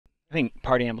I think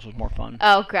Party Animals was more fun.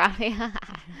 Oh, gravity.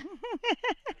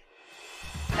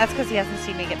 That's because he hasn't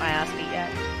seen me get my ass beat yet.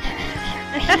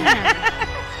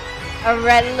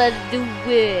 Alright, let's do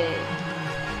it.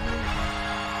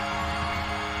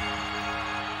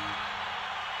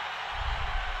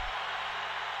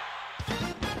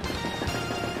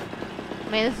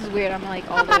 Man, this is weird. I'm like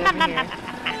all the way over here.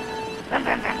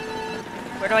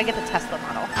 Where do I get the Tesla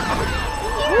model?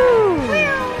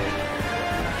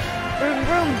 Vroom,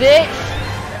 vroom, bitch.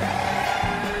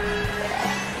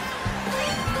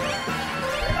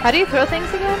 How do you throw things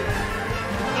again?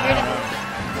 I don't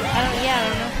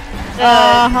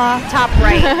know. Top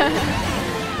right.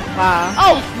 Wow.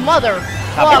 Oh, mother.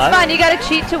 Well, it's fine. You gotta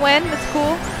cheat to win. That's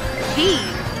cool. Cheat.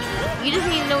 You just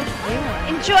need to know what you're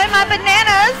doing. Enjoy my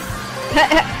bananas.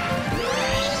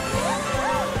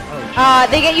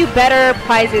 They get you better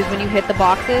prizes when you hit the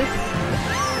boxes.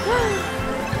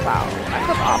 Wow. I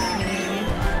took off.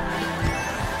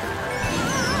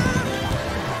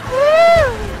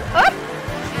 Oh!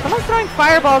 Someone's throwing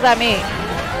fireballs at me.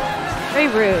 Very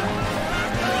rude.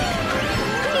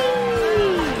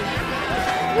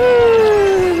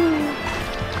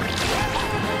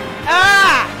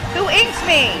 Ah! Who inks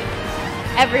me?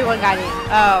 Everyone got it.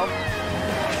 Oh.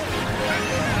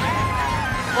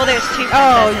 Well, there's two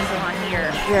princesses on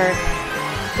here. Jerk.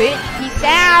 Bitch, peace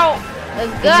out.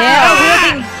 Let's go.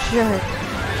 Yeah, jerk.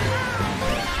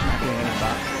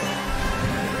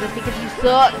 Just because you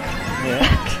suck.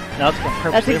 Yeah. No, it's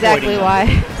purposely That's exactly why.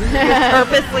 You're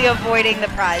purposely avoiding the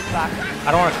prize box.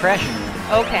 I don't want to crash into you.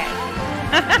 Okay.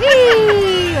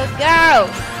 Whee! Let's go.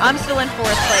 I'm still in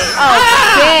 4th place. Oh,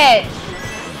 bitch.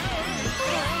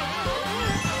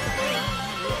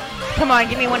 Come on,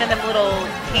 give me one of them little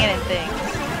cannon things.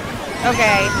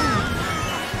 Okay.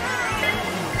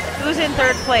 Who's in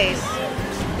 3rd place?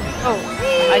 Oh,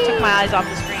 I took my eyes off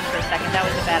the screen for a second. That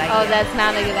was a bad idea. Oh, that's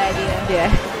not a good idea. Yeah.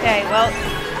 Okay, well,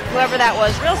 whoever that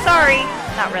was, real sorry.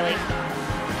 Not really.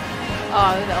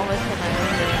 Oh, I almost hit my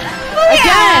window.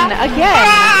 Again! Again!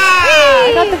 Ah!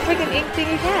 I got the freaking ink thing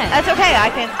again. That's okay.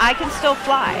 I can still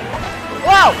fly.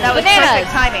 Whoa! That was bananas.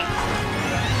 perfect timing.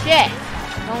 Shit.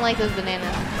 I don't like those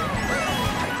bananas.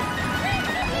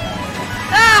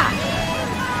 Ah!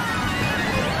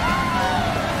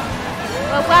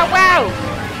 Wow, wow, wow!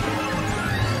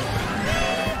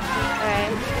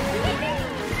 Alright.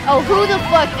 Oh, who the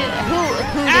fuck did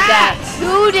that?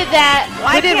 Who did that?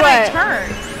 Why Who did can't I what?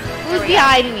 turn? Who's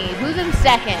behind me? Who's in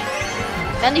 2nd?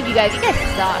 None of you guys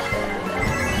suck.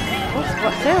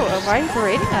 Sarah, why are you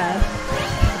berating us?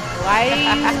 Why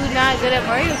are you not good at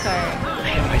Mario Kart?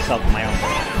 I hit myself in my own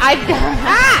way. I've done.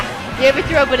 You ever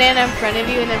throw a banana in front of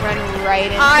you and then run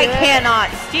right into I it? cannot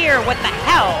steer. What the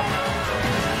hell?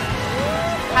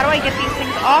 How do I get these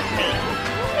things off me?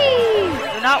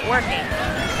 They're not working.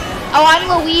 Oh, I'm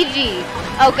Luigi.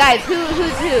 Oh, guys, who's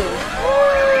who?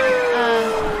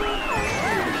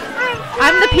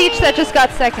 I'm the peach that just got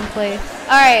 2nd place.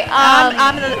 All right.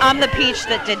 I'm the peach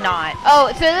that did not.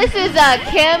 Oh, so this is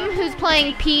Kim who's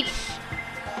playing Peach.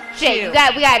 Shit, we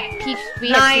got Peach. We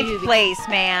have 9th place,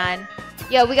 man.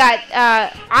 Yeah, we got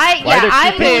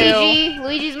I'm Luigi.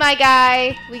 Luigi's my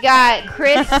guy. We got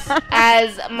Chris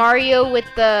as Mario with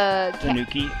the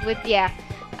Tanuki.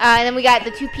 and then we got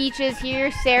the 2 peaches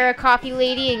here, Sarah Coffee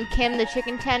Lady and Kim the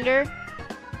chicken tender.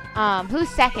 Who's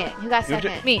 2nd? Who got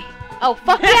 2nd? Me. Oh,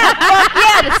 fuck yeah! Fuck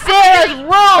yeah! The Sarah's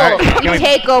roll! Right, You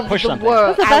take over the something?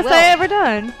 world. That's the best I ever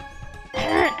done.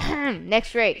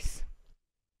 Next race.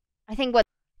 I think what...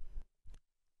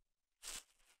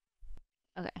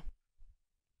 Okay.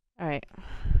 Alright.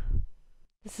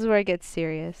 This is where it gets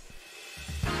serious.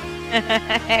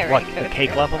 What, the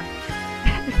cake level?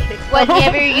 What,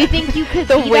 never you think you could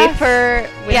The beat us? wafer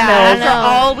with Yeah, milk. after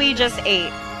all we just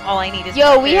ate, all I need is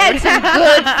Yo, more we food. had some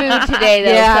good food today,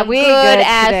 though. Yeah, some we ate good good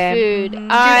ass today. food. Dude,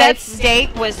 that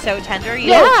steak was so tender.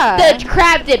 You Yo, Yeah. the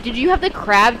crab dip. Did you have the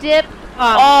crab dip?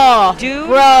 oh, dude.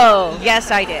 Bro. Yes,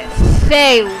 I did.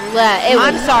 Say less.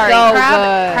 I'm sorry. So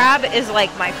Crab is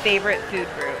like my favorite food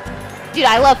group. good. Dude,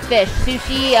 I love fish.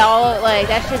 Sushi, all, like,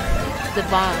 that's just the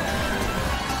bomb.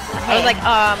 I was like,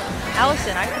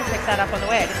 Allison, I can pick that up on the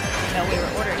way. I didn't know we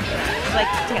were ordering it. I was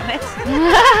like, damn it.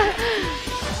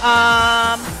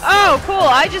 Oh, cool.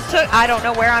 I don't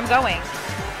know where I'm going.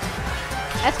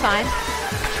 That's fine.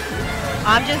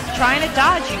 I'm just trying to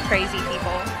dodge you crazy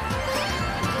people.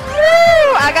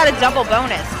 Woo! I got a double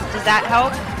bonus. Does that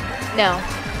help? No.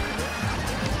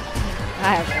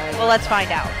 I have no idea. Well, let's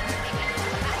find out.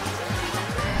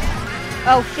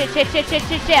 Oh, shit.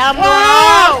 I'm Whoa!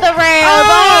 off the rails.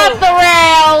 Oh! Off the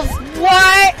rails.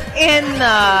 What in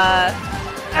the...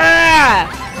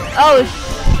 Oh,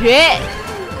 shit.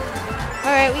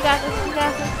 Alright, we got this, we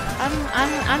got this.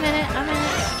 I'm in it, I'm in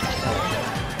it.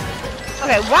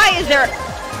 Okay, why is there...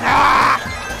 Ah!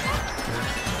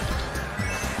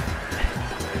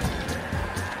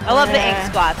 I love the ink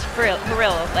spots, for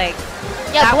real, like...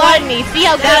 Yeah, that blood one- me, see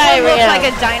how good That I one looks am. like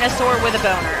a dinosaur with a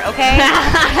boner, okay?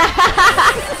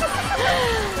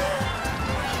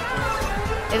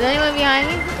 Is anyone behind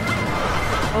me?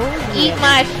 Oh, Eat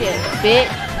my shit, bitch.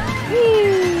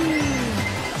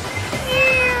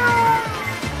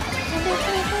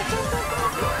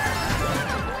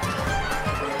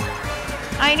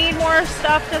 I need more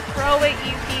stuff to throw at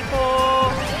you people.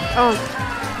 Oh.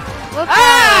 Look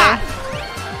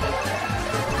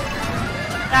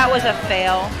That was a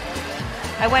fail.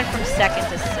 I went from 2nd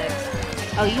to 6th.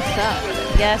 Oh, you suck.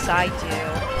 Yes, I do.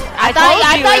 I told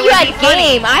thought it you would had be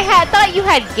funny. game. I thought you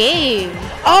had game.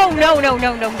 Oh, no.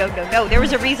 There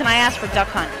was a reason I asked for Duck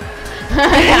Hunt.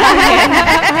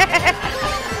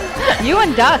 You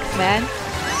and ducks, man.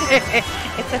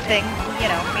 It's a thing, you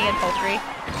know, me and poultry.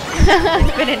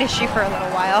 It's been an issue for a little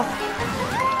while.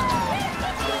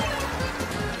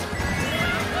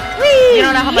 You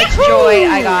don't know how much joy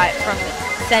I got from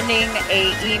sending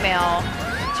an email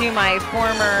to my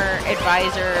former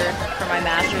advisor for my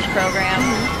master's program,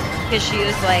 because she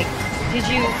was like, did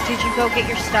you go get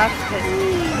your stuff? Because,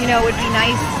 you know, it would be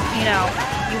nice, you know,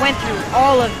 you went through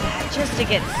all of that just to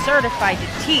get certified to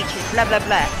teach and blah, blah,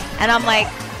 blah. And I'm like,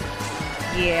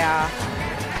 yeah.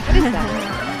 What is that?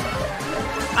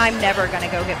 I'm never going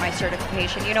to go get my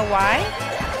certification. You know why?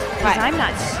 Because I'm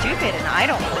not stupid and I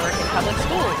don't work in public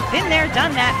schools. Been there,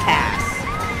 done that, pass.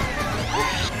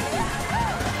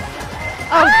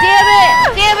 Oh,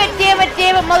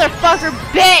 damn it, motherfucker,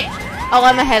 bitch! Oh,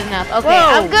 I'm ahead enough. Okay,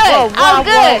 I'm good. I'm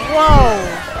good. Whoa.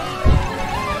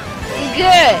 I'm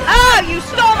good. Oh, you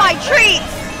stole my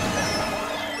treats!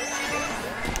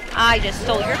 I just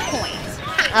stole your coins.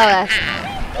 Oh, that's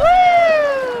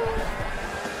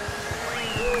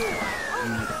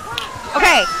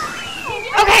Okay.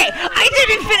 Okay, I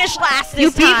didn't finish last this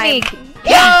You beat time. me.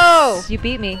 Yes! You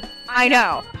beat me. I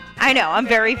know. I'm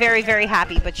very, very, very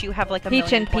happy, but you have like a Peach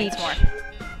million and points Peach. more.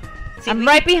 See, I'm we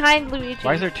right could- behind Luigi.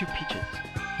 Why is there 2 peaches?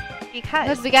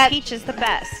 Because we got- Peach is the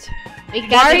best. We Why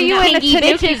got are some you in a kinky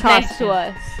Tanuki bitches next to costume?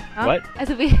 us. Huh? What? As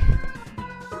if we.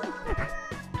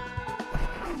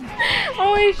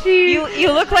 Oh, is she?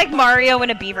 You look like Mario in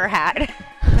a beaver hat.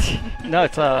 No,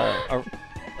 it's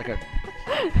like a.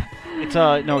 It's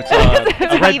a no, it's a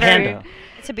red beaver. panda.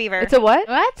 It's a beaver. It's a what?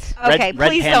 What? Okay, red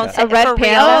please panda. don't say A red for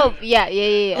panda? real. Oh,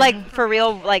 yeah. Like for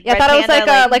real, like Yeah, I red thought it was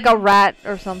panda, like a rat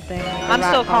or something. Like a I'm rat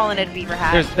still costume. calling it a beaver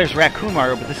hat. There's raccoon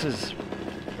Mario, but this is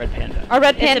red panda, Are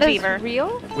red It's a pandas beaver. real?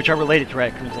 which are related to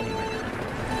raccoons anyway.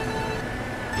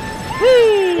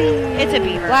 It's a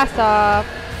beaver. Blast off.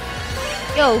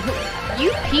 Yo, you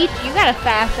Peach, you got a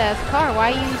fast ass car.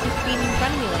 Why are you just speeding in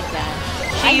front of me like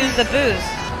that? She used the booze.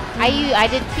 I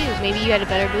did too. Maybe you had a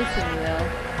better boost than me though.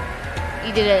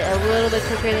 You did it a little bit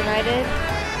quicker than I did.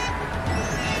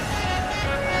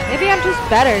 Maybe I'm just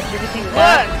better. Do you think Look!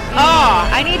 that? Oh,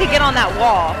 I need to get on that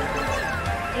wall.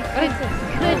 It could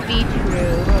be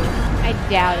true. I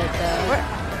doubt it though.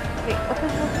 Wait, what the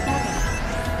hell is that?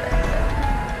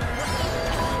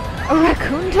 A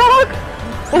raccoon dog?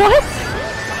 What?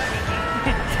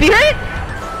 Spirit?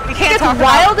 We can't It's talk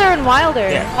about. wilder and wilder.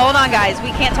 Yeah. Hold on, guys.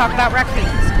 We can't talk about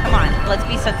raccoons. Come on, let's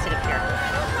be sensitive here.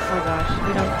 Oh gosh,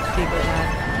 we don't speak with that.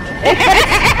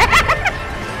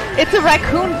 It's a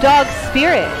raccoon dog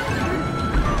spirit.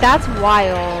 That's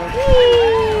wild.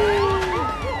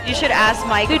 You should ask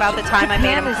Mike Dude, about the time I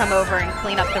made him Japan is- come over and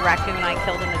clean up the raccoon I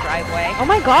killed in the driveway. Oh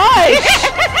my gosh!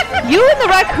 You and the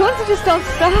raccoons just don't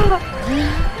stop.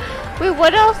 Wait,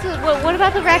 what else? What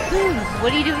about the raccoons?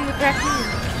 What are you doing with raccoons?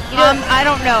 You I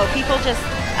don't know. People just,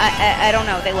 I don't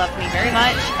know. They love me very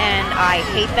much, and I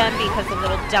hate them because the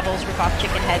little devils rip off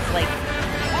chicken heads like,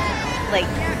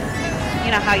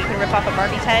 you know how you can rip off a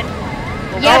Barbie's head?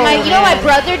 Yeah, Oh, you know my man.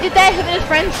 brother did that. Him and his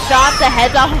friends chopped the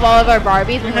heads off of all of our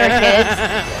Barbies when we were kids.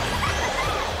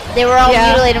 They were all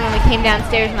Yeah. mutilated when we came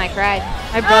downstairs and I cried.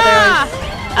 My brother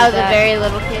I was a that. very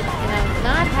little kid and I was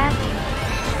not happy.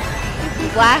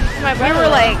 Blasted my We brother.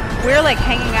 were like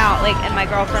hanging out, like, and my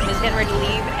girlfriend was getting ready to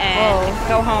leave and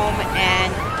go home,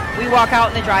 and we walk out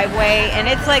in the driveway,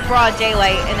 and it's like broad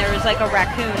daylight, and there was like a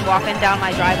raccoon walking down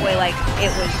my driveway like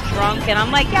it was drunk, and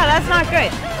I'm like, yeah, that's not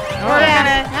good. We're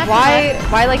gonna. Not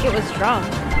so Why like it was drunk?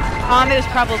 It was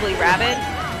probably rabid.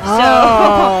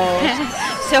 Oh.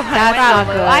 So I That's went not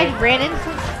over. good. I ran into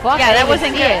some fuck. Yeah, I that didn't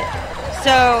wasn't see good. it.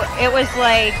 So it was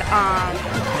like,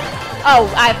 Oh,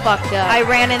 I fucked up. I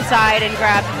ran inside and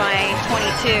grabbed my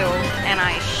 22 and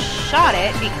I shot it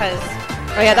because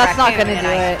Oh yeah, that's not raccoon, gonna and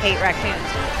do I it. hate raccoons.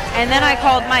 And then I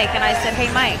called Mike and I said,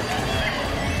 "Hey Mike,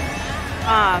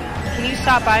 can you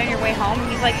stop by on your way home?"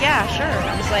 And he's like, "Yeah, sure." And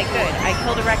I was like, "Good. I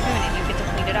killed a raccoon and you get to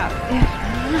clean it up."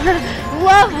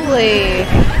 Lovely.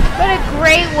 What a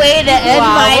great way to end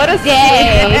Wow, my what a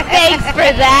day. Thanks for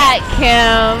that,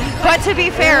 Kim. But to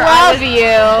be fair, Love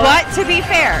you. But to be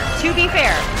fair,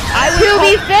 I was To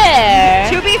be fair.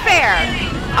 To be fair,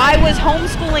 I was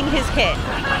homeschooling his kid.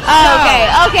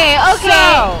 Okay.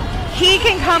 So he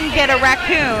can come get a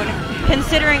raccoon,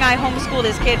 considering I homeschooled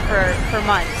his kid for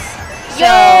months. So,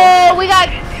 Yo, we got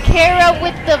Kara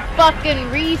with the fucking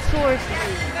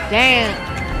resources. Damn.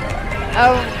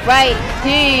 Alright,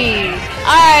 geez.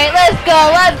 Alright, let's go.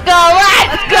 Let's go!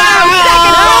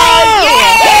 Second place!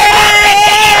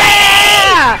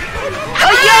 Yeah!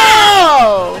 Oh,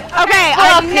 yo! Okay,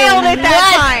 I nailed it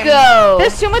that time. Let's go.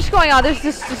 There's too much going on. There's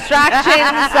just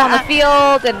distractions on the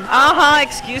field and.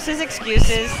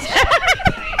 Excuses.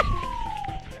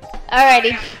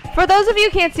 Alrighty. For those of you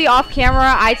who can't see off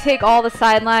camera, I take all the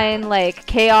sideline like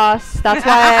chaos. That's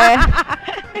why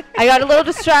I got a little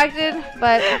distracted,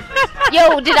 but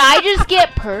Yo, did I just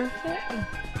get perfect?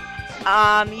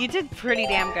 You did pretty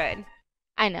damn good.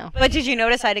 I know. But did you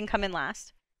notice I didn't come in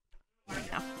last?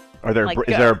 Are there? Like,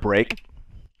 Is there a break?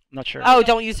 I'm not sure. Oh,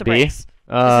 don't use the brakes.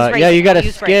 Yeah, racing, you got don't to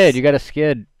use skid. brakes. You got to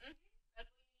skid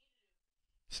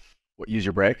What? Use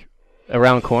your brake?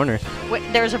 around corners. Wait,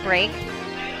 there's a brake.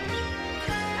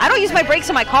 I don't use my brakes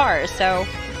in my cars, so.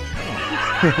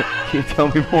 Can you tell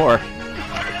me more?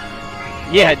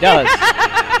 Yeah, it does.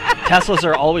 Teslas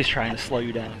are always trying to slow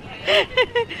you down.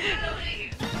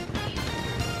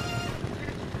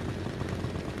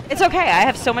 It's okay. I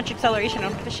have so much acceleration. I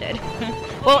don't give a shit.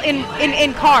 Well,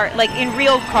 in car, like in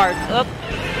real cars. Oh,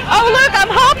 look, I'm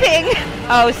hopping.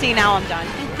 Oh, see, now I'm done.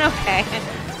 Okay,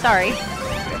 sorry.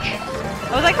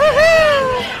 I was like,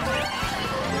 woohoo!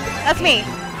 That's me.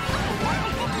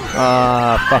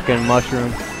 Fucking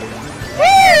mushroom.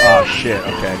 Oh shit.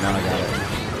 Okay, now I got it.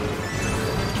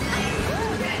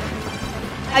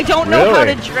 I don't know how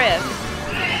to Really? drift.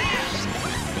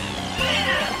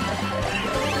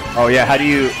 Oh yeah. How do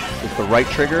you? Is the right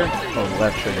trigger? Oh, the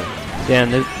left trigger.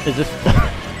 Damn, is this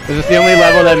is this the only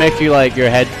level that makes you like your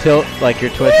head tilt, like you're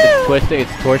twisting?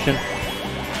 It's torsion.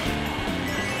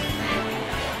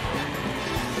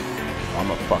 I'm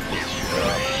gonna fuck this shit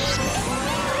up.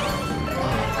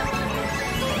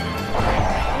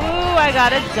 Ooh, I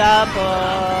got a double.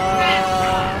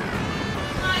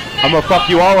 I'm gonna fuck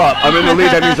you all up. I'm in the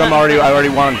lead. That means I already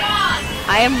won.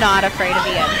 I am not afraid of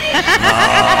the end.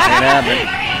 Ain't happening.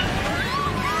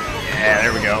 Yeah,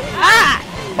 there we go. Ah!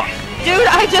 Fuck. Dude,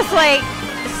 I just like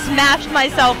smashed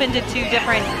myself into two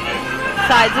different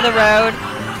sides of the road.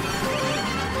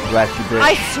 Last two bricks.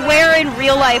 I swear in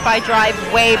real life I drive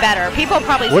way better. People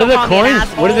probably What still do the call me an coins?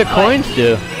 asshole, What do the but coins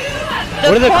do?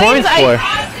 What are the coins for?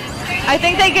 I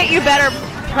think they get you better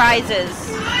prizes.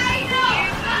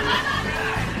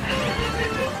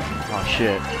 Oh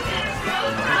shit.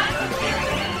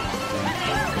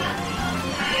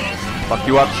 Fuck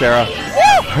you up, Sarah.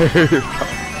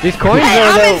 These coins Hey,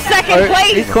 are I'm the, in second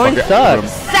place. These coins Okay. suck.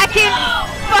 Second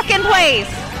fucking place.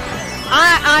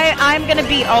 I'm gonna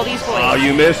beat all these boys. Oh,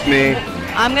 you missed me.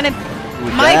 I'm gonna.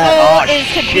 Who's My that? goal Oh, is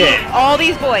to shit. beat all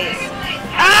these boys.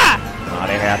 Ah! Oh,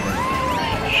 they happened.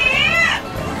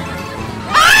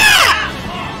 Ah!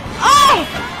 Oh!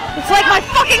 It's like my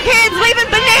fucking kids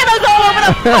leaving bananas all over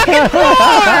the fucking floor.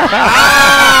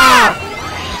 Ah!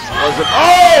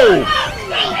 Oh!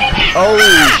 Oh,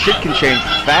 shit can change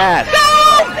fast. Go,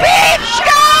 bitch,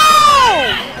 go!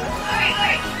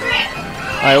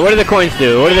 Alright, what do the coins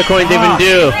do? What do the coins even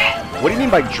do? What do you mean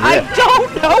by I drift?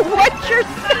 don't know what you're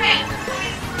saying.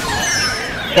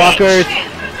 Fuckers.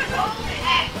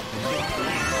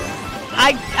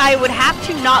 I would have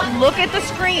to not look at the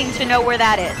screen to know where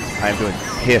that is. I'm doing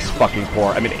piss fucking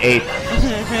poor. I'm in 8th.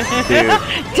 Dude.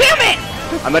 Damn it!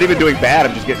 I'm not even doing bad.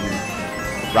 I'm just getting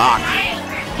rocked.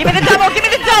 Give me the double, give me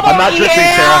the double! I'm not drifting,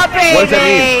 yeah, Sarah. What does that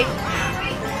mean?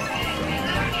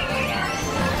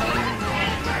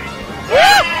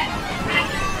 Woo!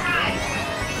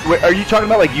 Wait, are you talking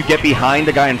about like you get behind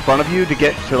the guy in front of you to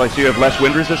get to like so you have less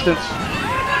wind resistance?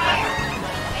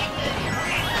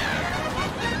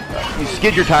 You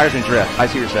skid your tires and drift. I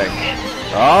see what you're saying.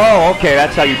 Oh, okay,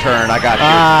 that's how you turn. I got you.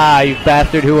 Ah, you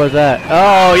bastard! Who was that?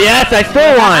 Oh yes, I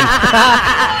stole one.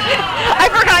 I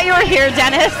forgot you were here,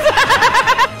 Dennis.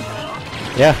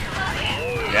 Yeah.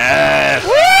 Yes.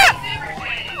 Oh,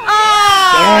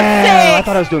 Yeah, I six.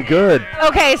 thought I was doing good.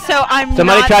 Okay, so I'm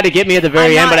Somebody not, tried to get me at the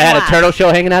very I'm end, but I not had a last. turtle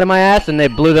shell hanging out of my ass, and they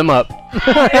blew them up.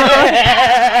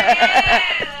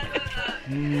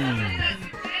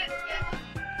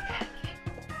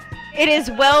 It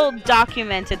is well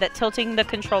documented that tilting the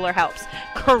controller helps.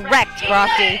 Correct,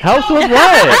 Grofty. Helps with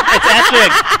what? It's actually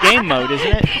a game mode, isn't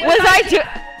it? Was I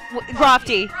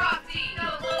Grofty?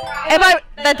 Am I?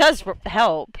 That does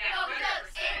help.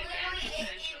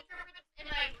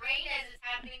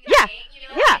 Yeah,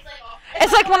 yeah.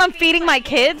 It's like when I'm feeding my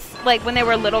kids, like when they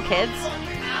were little kids.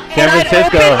 San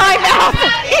Francisco. Open my mouth.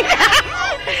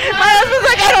 My husband's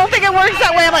like, I don't think it works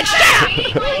that way. I'm like, shut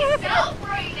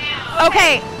up.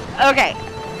 Okay. Okay,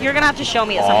 you're gonna have to show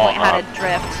me at some point how to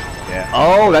drift. Yeah.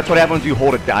 Oh, that's what happens when you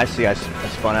hold it. I see. I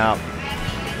spun out.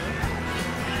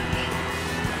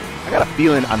 I got a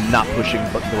feeling I'm not pushing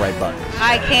the right buttons.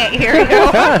 I can't hear you.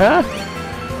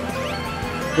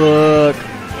 Look.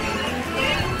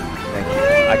 Thank you.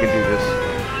 I can do this.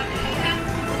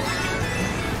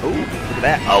 Ooh, look at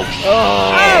that. Oh.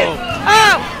 Oh.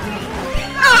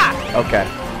 Ah. Okay.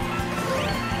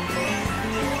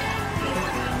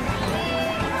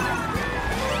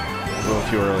 A little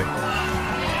too early.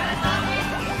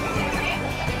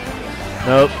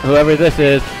 Nope. Whoever this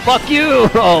is. Fuck you.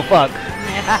 Oh fuck. Okay.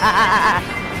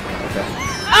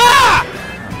 Ah!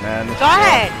 Oh, man, this Go is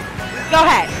ahead. Go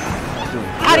ahead.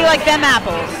 How do you like them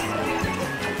apples?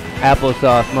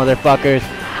 Applesauce, motherfuckers.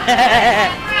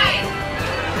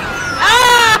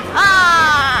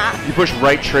 Ah! You push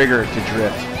right trigger to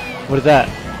drift. What is that?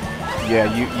 Yeah,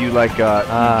 you like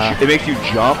it makes you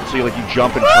jump, so you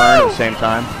jump and turn at the same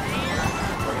time.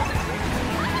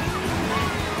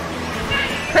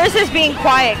 Chris is being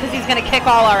quiet because he's gonna kick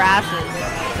all our asses.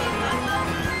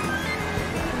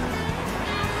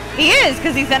 He is,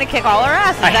 because he's gonna kick all our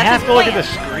asses. I That's have his to look at plan. the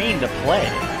screen to play.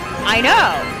 I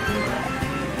know.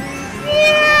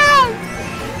 Yeah.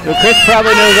 So Chris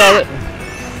probably knows all it.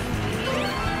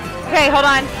 Okay, hold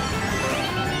on.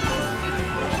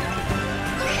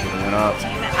 Showing up.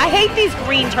 I hate these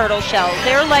green turtle shells.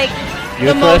 They're like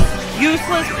the Useless? most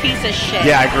useless piece of shit.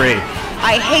 Yeah, I agree.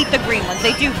 I hate the green ones.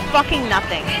 They do fucking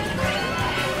nothing.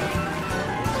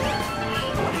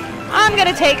 I'm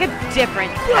gonna take a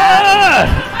different path.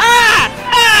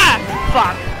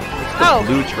 Fuck. It's the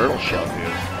blue turtle shell,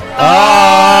 dude.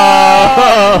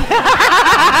 Oh!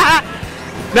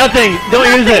 Nothing. Don't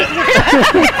use it.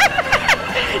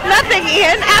 Nothing,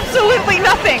 Ian. Absolutely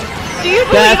nothing. Do you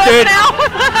Bastard. believe us now?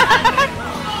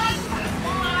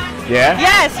 Yeah?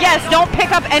 Yes, yes. Don't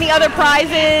pick up any other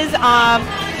prizes.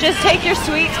 Just take your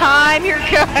sweet time. You're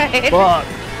good. Fuck.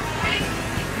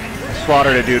 I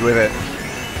slaughtered a dude with it.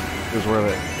 It was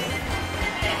worth it.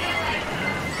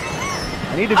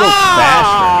 I need to go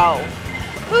faster.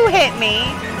 Who hit me?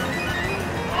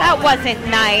 That wasn't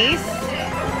nice.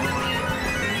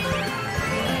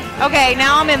 Okay,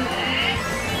 now I'm in.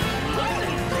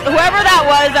 Whoever that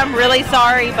was, I'm really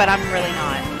sorry, but I'm really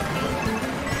not.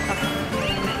 Okay.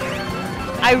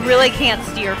 I really can't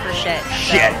steer for shit.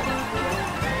 Shit.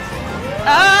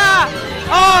 Ah!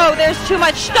 Oh, there's too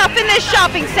much stuff in this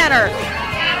shopping center.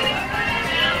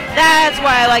 That's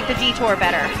why I like the detour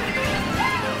better.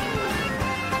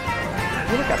 I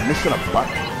feel like I'm missing a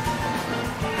button.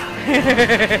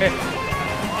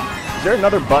 Is there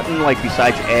another button like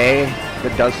besides A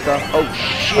that does stuff? Oh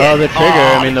shit! Oh, the trigger.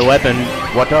 I mean, the weapon.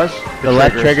 What does? The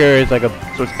left trigger is like a.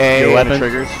 So it's A your and weapon. the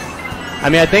triggers. I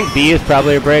mean, I think B is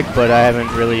probably a break, but I haven't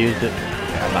really used it.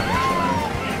 Yeah, I'm not gonna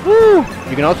try. Woo!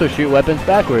 You can also shoot weapons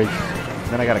backwards.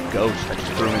 Then I got a ghost. I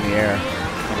just threw him in the air.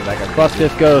 That guy Fuck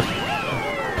this ghost.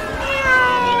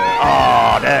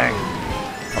 Oh dang!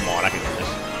 Come on, I can do this.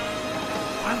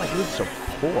 Why am I doing so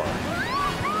poor?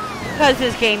 Because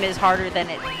this game is harder than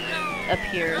it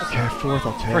appears. Okay, fourth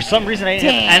I'll take. For some reason, I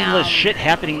didn't have Damn. endless shit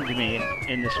happening to me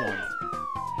in this one.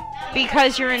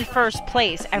 Because you're in first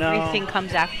place, everything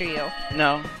comes after you.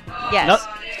 No. Yes. No,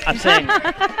 I'm saying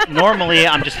normally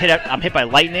I'm hit by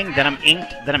lightning, then I'm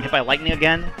inked, then I'm hit by lightning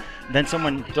again, then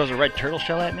someone throws a red turtle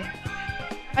shell at me.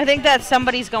 I think that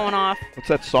somebody's going off. What's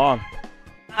that song?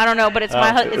 I don't know, but it's it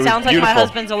it was sounds like my beautiful.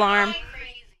 husband's alarm.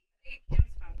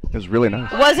 It was really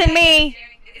nice. Wasn't me.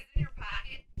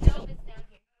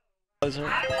 That's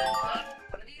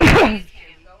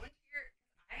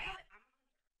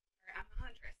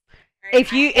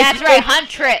right,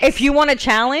 Huntress. If you want a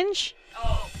challenge,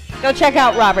 go check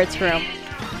out Robert's room.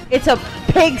 It's a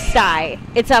pigsty.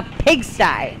 It's a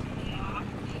pigsty.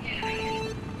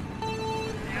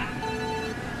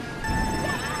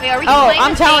 Wait, are we Oh, playing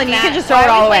I'm the telling same you, you can map? just throw Or it are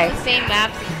we all playing away. the same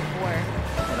maps as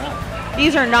before?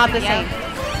 These are not the Yeah. same.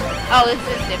 Oh, this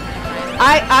is different.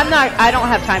 I don't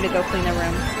have time to go clean the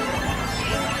room.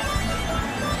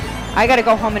 I gotta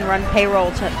go home and run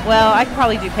payroll well, I can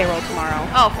probably do payroll tomorrow.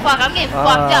 Oh, fuck, I'm getting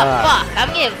fucked up. Fuck,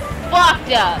 I'm getting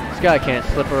fucked up. This guy can't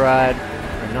slip a ride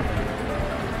or nothing.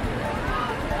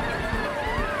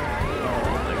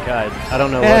 God, I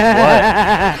don't know what's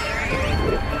what.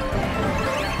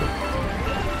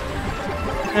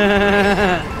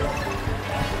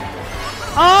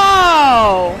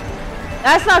 Oh!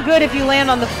 That's not good if you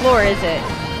land on the floor, is it?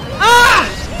 Ah!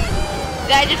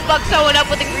 Did I just fuck someone up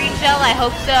with a green shell? I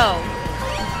hope so.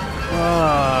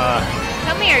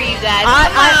 Come here, you guys.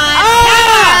 Come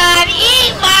on,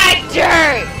 eat my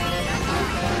dirt!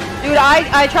 Dude,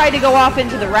 I tried to go off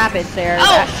into the rapids there.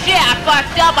 Oh shit, I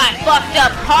fucked up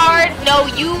hard. No,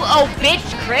 you, oh bitch,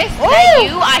 Chris, that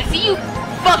you? I see you,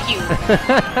 fuck you.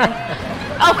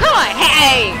 Oh, come on,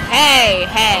 hey.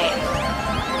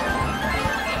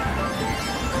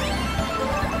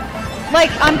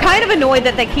 Like, I'm kind of annoyed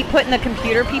that they keep putting the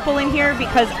computer people in here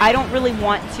because I don't really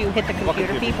want to hit the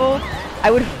computer people.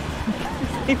 I would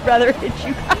rather hit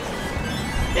you guys.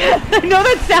 I know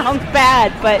that sounds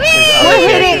bad, but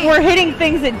we're hitting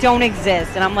things that don't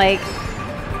exist, and I'm like,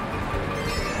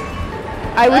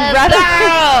 I would rather.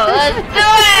 Let's do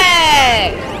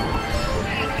it.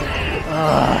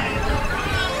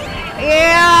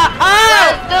 Yeah.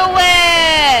 Let's do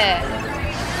it.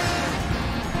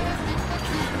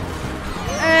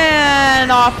 And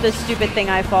off the stupid thing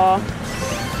I fall.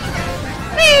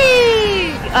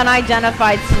 Whee!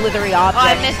 Unidentified slithery object. Oh,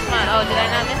 I missed mine. Oh, did I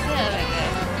not miss it?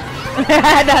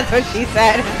 That's what she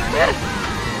said.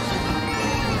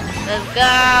 Let's go.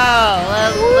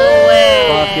 Let's do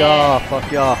it. Fuck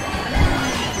y'all.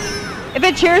 If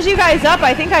it cheers you guys up,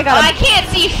 I think I got I can't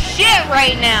see shit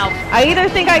right now. I either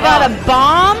think I got a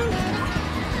bomb.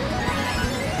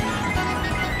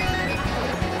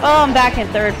 Oh, I'm back in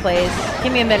third place.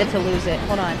 Give me a minute to lose it.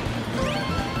 Hold on.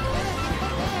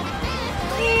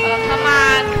 Oh,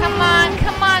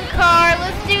 come on, car.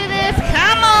 Let's do this.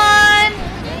 Come on.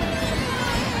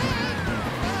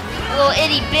 Little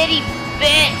itty bitty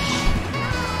bitch.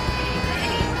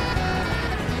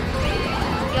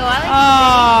 Yo, I like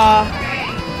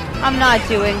I'm not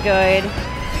doing good.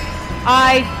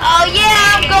 Oh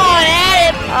yeah, I'm going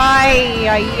at it. I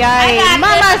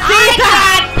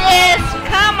got this.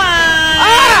 Come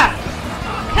on.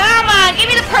 Come on, give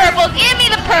me the purple.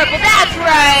 That's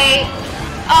right.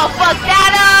 Oh, fuck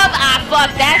that up. I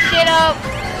fucked that shit up.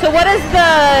 So what does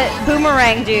the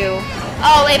boomerang do?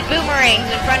 Oh, it boomerangs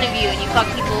in front of you and you fuck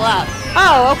people up.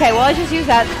 Oh, okay. Well, I just use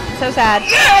that. So sad.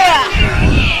 Yeah.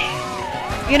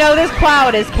 You know, this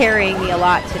cloud is carrying me a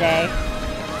lot today.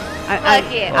 Fuck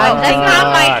it. That's not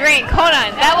my drink. Hold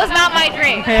on. That was not my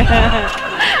drink.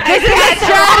 This is a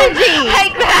strategy.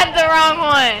 I grabbed the wrong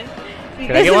one.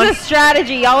 This is a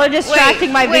strategy. Y'all are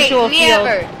distracting my visual field.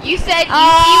 You said you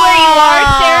see where you are,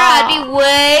 Sarah. I'd be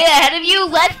way ahead of you.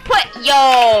 Let's put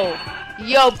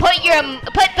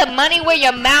put the money where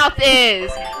your mouth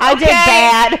is. I did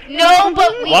bad. No,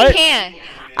 but we can.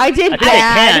 I did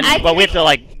bad. I can, but we have to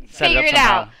like set figure it up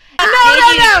somehow. out.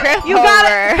 No. You got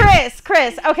it.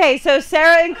 Chris. Okay, so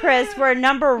Sarah and Chris were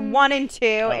number 1 and 2,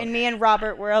 and me and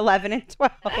Robert were 11 and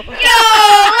 12. Yo, let's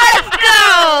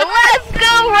go. Let's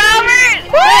go, Robert.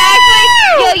 Actually,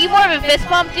 yo, you more of a fist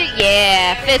pump dude?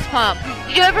 Yeah, fist pump.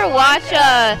 Did you ever watch,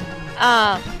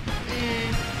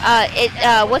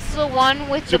 what's the one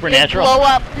with Supernatural? the big blow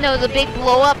up? No, the big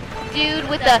blow up dude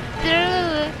with the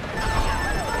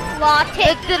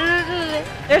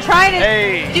They're trying to.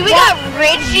 Hey. Dude, we got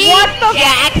Richie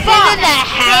Jackson in the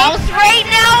house right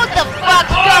now? What the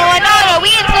fuck's going on? Are we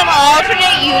in some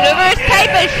alternate universe type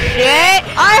of shit?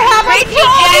 I have Richie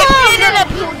Jackson in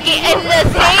the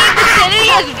same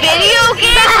vicinity as video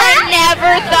games? I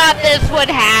never thought this would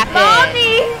happen.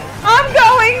 Mommy, I'm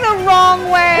going the wrong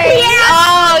way. Yeah.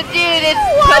 Oh, dude, it's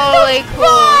totally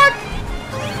cool.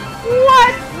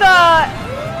 What the?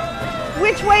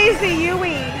 Which way is the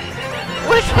Yui?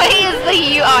 Which way is the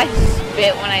U? Oh, I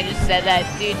spit when I just said that.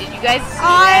 Dude, did you guys see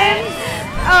that?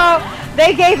 Oh,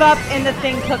 they gave up and the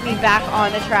thing put me back on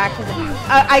the track.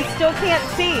 I still can't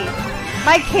see.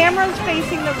 My camera's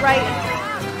facing the right.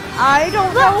 I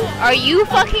don't know. Are you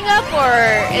fucking up or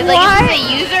is this a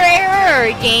user error or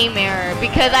a game error?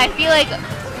 Because I feel like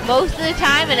most of the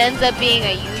time it ends up being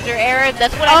a user error.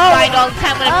 That's what I find all the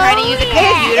time when I'm trying to use a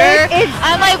computer.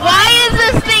 I'm like, why is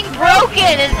this thing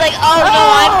broken? It's like, oh no,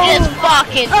 I'm just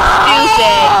fucking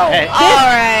stupid. Hey.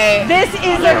 Alright. This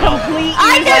is a complete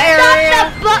user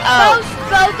error.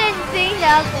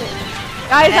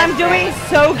 Guys, I'm doing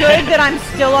so good that I'm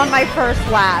still on my first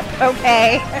lap,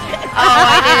 okay?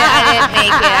 I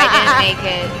didn't make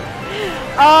it.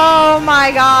 Oh my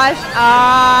gosh,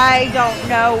 I don't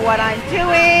know what I'm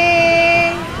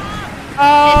doing.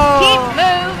 Oh.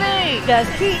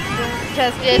 Just keep moving.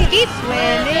 Just keep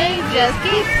swimming. Just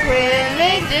keep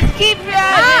swimming. Just keep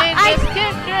driving. Just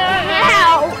keep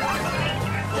driving.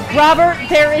 Robert,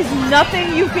 there is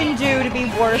nothing you can do to be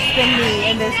worse than me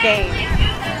in this game.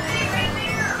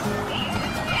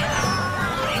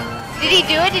 Did he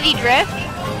do it? Did he drift?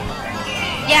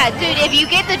 Yeah, dude, if you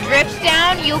get the drifts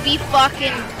down, you'll be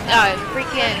fucking,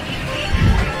 freaking...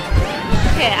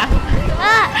 Yeah.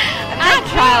 I'm not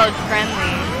child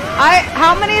friendly.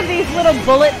 How many of these little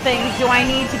bullet things do I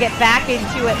need to get back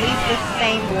into at least the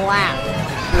same lap?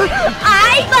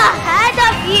 I'm ahead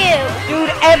of you!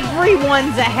 Dude,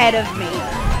 everyone's ahead of me.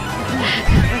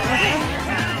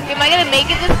 Am I gonna make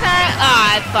it this time?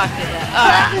 Oh, I fucked it up.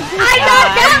 I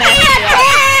don't know it!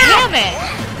 Damn it!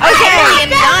 Okay. I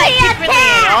am not differently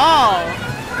at all.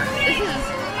 This is,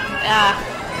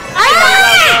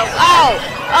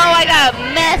 Oh, I got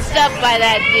messed up by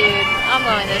that dude. I'm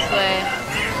going this way.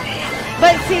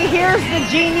 But see, here's the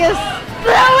genius.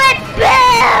 Bullet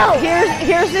Bill!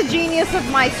 Here's the genius of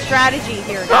my strategy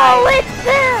here, guys. Bullet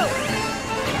Bill!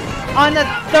 On the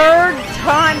third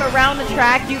time around the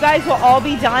track, you guys will all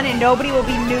be done and nobody will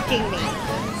be nuking me.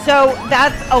 So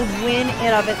that's a win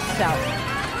in of itself.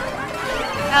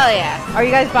 Hell yeah. Are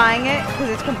you guys buying it? Because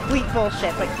it's complete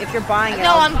bullshit, but if you're buying it...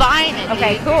 No, I'm buying it,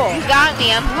 Okay, dude. cool. You got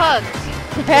me, I'm hooked.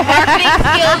 Marketing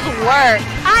skills work.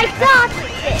 I got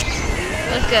it!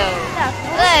 Let's go.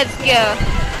 Let's go.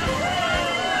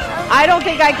 I don't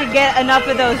think I could get enough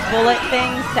of those bullet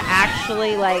things to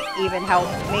actually, like, even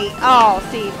help me. Oh,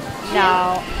 see,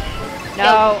 no.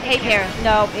 No. Yo, hey, Karen.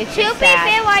 No, it's To just be fair,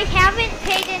 sad. I haven't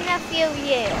paid enough for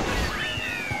you.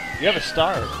 You have a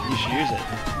star. You should use it.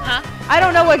 Huh? I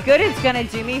don't know what good it's gonna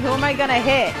do me. Who am I gonna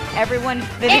hit? Everyone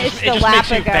finished It the just lap makes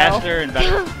you ago. faster and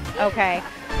better. Okay.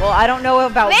 Well, I don't know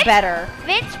about Which- better.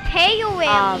 Which pale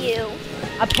am you?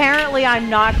 Apparently, I'm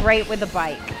not great with a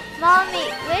bike. Mommy,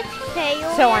 which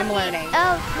pale So am I'm you? learning.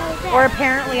 Oh, so Or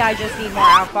apparently, I just need more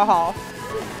alcohol.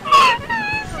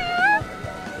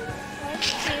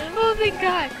 Oh, thank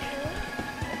God.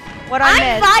 What I I'm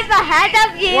miss? 5 ahead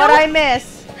of you. What I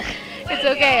miss? It's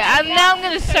okay. I'm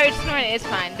gonna start snorting. It's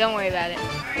fine. Don't worry about it.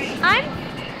 I'm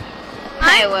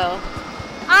I will.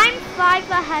 I'm 5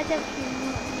 ahead of you,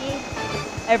 Mommy.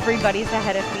 Everybody's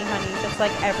ahead of me, honey. Just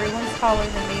like everyone's taller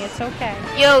than me. It's okay.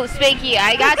 Yo, Spanky,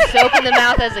 I got soap in the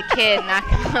mouth as a kid, not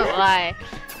gonna lie.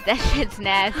 That shit's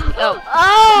nasty. Oh,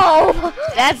 Oh!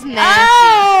 that's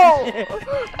nasty.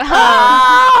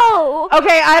 Oh!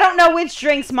 Okay, I don't know which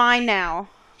drink's mine now.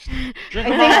 Drink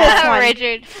I think this one.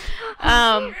 Richard.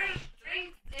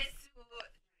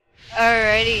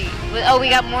 Alrighty. Oh, we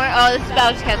got more. Oh, this is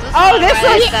about to cancel. Oh, this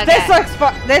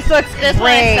looks This one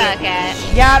I great. suck at.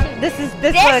 Yeah, this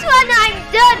This looks one I'm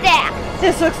good at.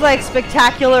 this looks like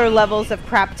spectacular levels of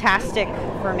craptastic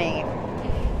for me.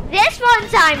 This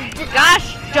one's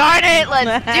Gosh darn it,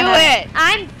 let's do it.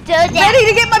 I'm good at. Ready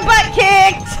to get my butt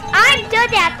kicked. I'm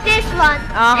good at this one.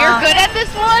 You're good at this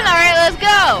one? Alright, let's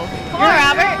go. Come on,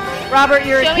 Robert. Robert,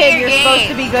 you're Show a me kid. your You're supposed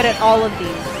to game. be good at all of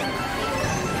these.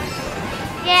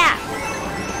 Yeah.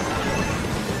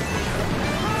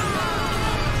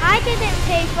 I didn't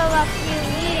pay for a few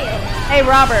years. Hey,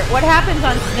 Robert, what happens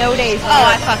on snow days? Oh,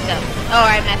 I fucked up. Oh,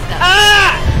 I messed up.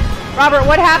 Robert,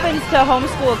 what happens to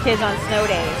homeschool kids on snow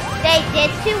days? They did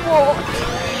to walk.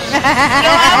 Yo,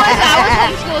 I was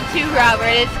homeschooled too, Robert.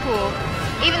 It's cool.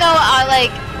 Even though, I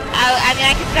mean,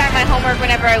 I could start my homework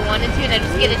whenever I wanted to, and I'd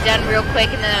just get it done real quick,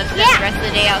 and then I'd spend the rest of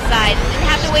the day outside. Didn't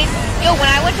have to wait. Yo,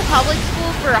 when I went to public school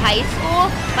for high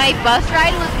school, my bus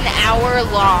ride was an hour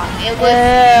long. It was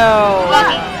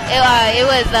fucking. It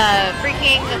was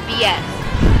freaking BS.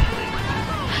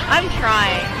 I'm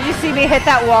trying. You see me hit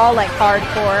that wall like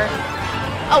hardcore.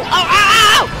 Oh, ow, ow,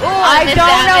 ow! Ooh, I missed don't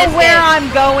that, know missed where it. I'm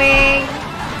going.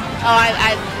 Oh,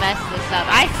 I messed this up.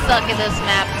 I suck at this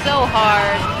map so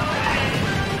hard.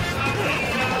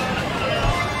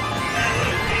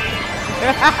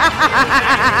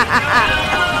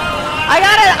 I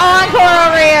got an encore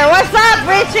over here. What's up,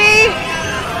 Richie?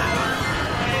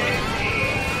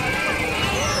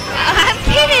 I'm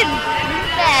getting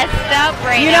messed up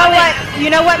right You now. know what? You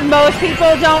know what most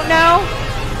people don't know?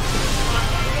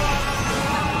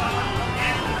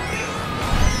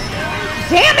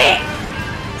 Damn it!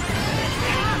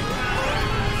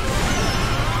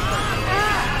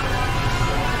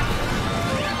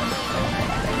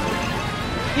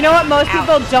 You know what most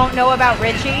people don't know about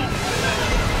Richie?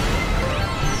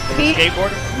 He,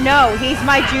 Skateboarder? no, he's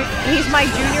my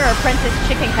junior apprentice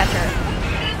chicken catcher.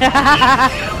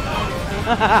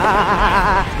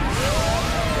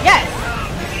 Yes.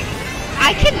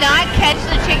 I cannot catch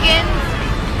the chicken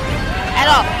at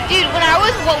all. Dude, when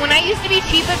I used to be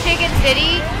chief of Chicken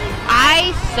City,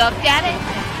 I sucked at it.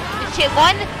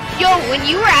 Yo, when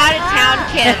you were out of town,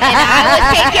 Kim, and I was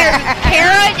taking care of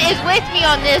Kara is with me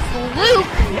on this Luke.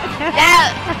 That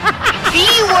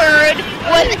B-word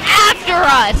was after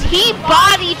us. He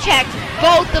body checked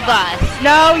both of us.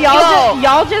 No,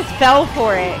 y'all just fell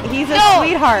for it. He's a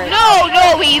sweetheart.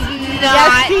 No, he's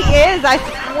not. Yes, he is. I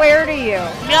swear to you.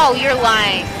 No, you're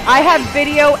lying. I have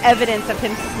video evidence of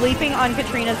him sleeping on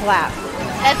Katrina's lap.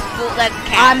 That's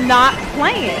cat. I'm not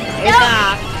playing. It's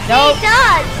Nah. Nope. He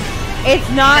does. It's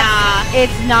not. Nah.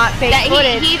 It's not fake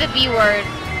footage. He's a B-word.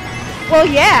 Well,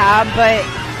 yeah, but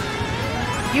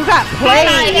you got played.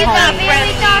 He's not homie.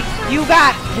 friendly. You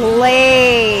got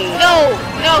played.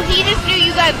 No, he just knew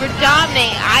you guys were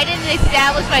dominating. I didn't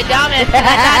establish my dominance because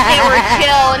I thought they were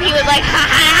chill, and he was like, ha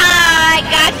ha ha, I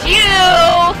got you.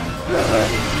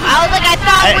 I was like, I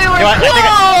thought we were cool.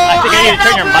 I think I need to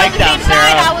turn your mic down,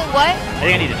 Sarah. I went, what? I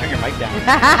think I need to turn your mic down.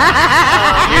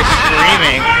 You're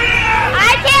screaming.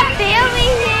 I can't feel me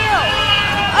here.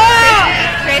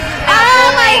 Chris is not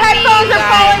Ah, my bullying me, headphones you are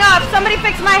guys. falling off. Somebody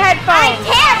fix my I headphones.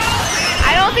 can't.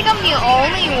 I don't think I'm the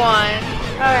only one.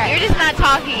 Alright. You're just not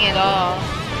talking at all.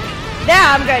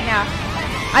 Yeah, I'm good now.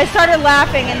 I started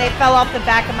laughing and they fell off the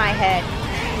back of my head.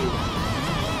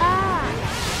 Ah.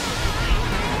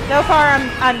 So far,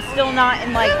 I'm still not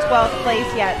in like 12th place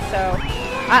yet, so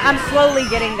I'm slowly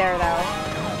getting there though.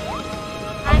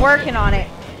 I'm working on it.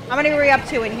 How many are we up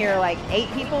to in here? Like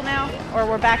 8 people now, or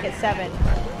we're back at 7?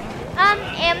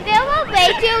 Am there a way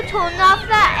to turn off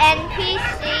the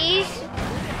NPCs?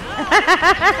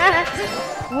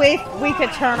 We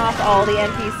could turn off all the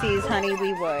NPCs, honey.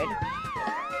 We would.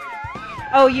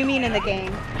 Oh, you mean in the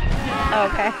game?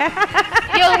 Okay.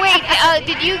 Yo, wait.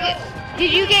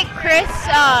 Did you get Chris?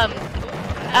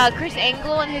 Chris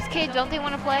Engel and his kids. Don't they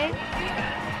want to play?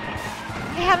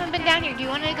 They haven't been down here. Do you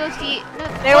want to go see? No,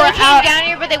 They were came out down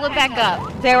here, but they went back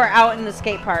up. They were out in the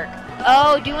skate park.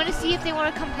 Oh, do you want to see if they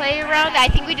want to come play around? I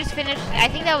think we just finished. I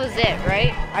think that was it,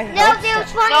 right? No,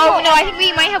 there's one No, more. no. I think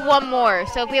we might have one more.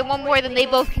 So if we have one more, then they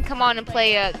both can come on and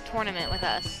play a tournament with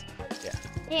us.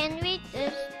 Can we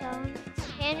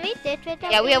just get rid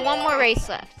of Yeah, we have one more race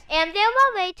left. Am there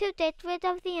a way to get rid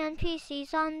of the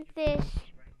NPCs on this?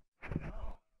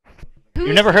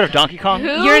 You never heard of Donkey Kong?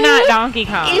 Who You're not Donkey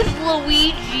Kong. is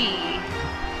Luigi?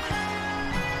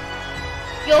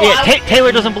 Yo, Yeah,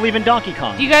 Taylor doesn't believe in Donkey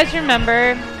Kong. Do you guys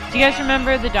remember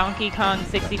the Donkey Kong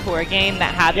 64 game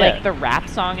that had Yeah. like the rap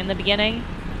song in the beginning?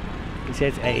 You say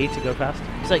it's A to go fast?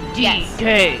 It's like Yes.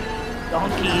 DK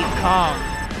Donkey Kong.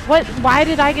 What? Why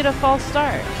did I get a false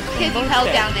start? Because you held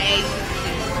down the A.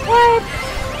 What?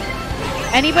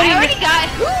 Anybody? I already got.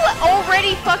 Who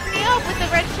already fucked me up with the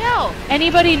red shell?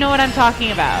 Anybody know what I'm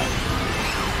talking about?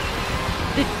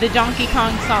 The Donkey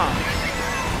Kong song.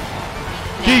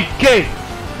 DK!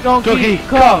 Donkey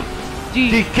Kong!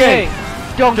 DK.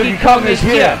 Donkey Kong is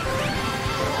here!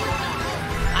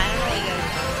 I don't know you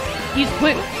guys. He's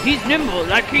quick. He's nimble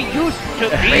like he used to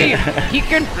be. He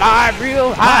can fly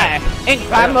real high and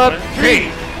climb up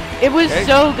trees. It was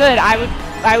so good.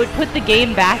 I would put the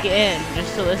game back in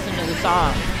just to listen to the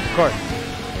song. Of course.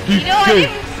 You know,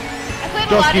 I played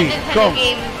a lot of Nintendo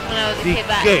games when I was a kid,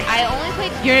 but I only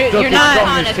played You're not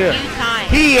on a few times.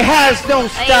 He has no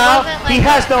style, wasn't he like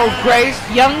has a- no grace.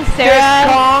 young This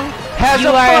Sarah. Kong has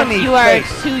a funny You are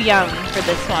face. too young for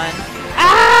this one.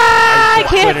 Ah! I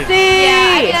can't quit it. see. Yeah,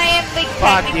 I mean, I am like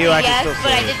Fuck technically you, I can yes, still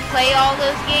but I see. did play all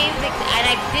those games, and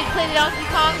I did play the Donkey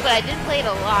Kong, but I didn't play it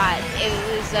a lot. It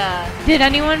was Did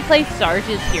anyone play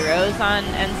Sarge's Heroes on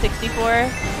N64?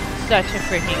 Such a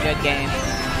freaking good game.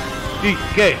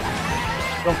 DK!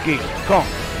 Donkey Kong!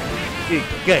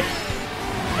 DK!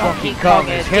 Donkey Kong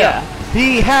is here.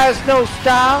 He has no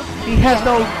style, he has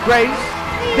no grace.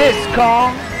 This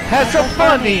Kong has a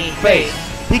funny face.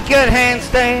 He can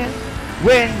handstand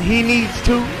when he needs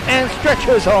to and stretch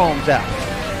his arms out.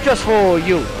 Just for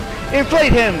you.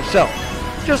 Inflate himself.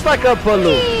 Just like a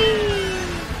balloon.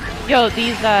 Yo,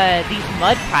 these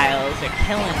mud piles are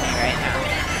killing me right now.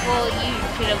 well, you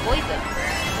should avoid them.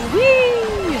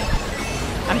 Whee!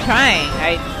 I'm trying.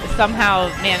 I somehow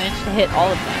managed to hit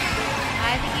all of them.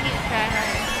 I think you need to try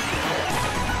harder.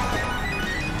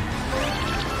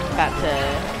 About to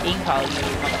ink-all you,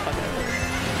 motherfucker.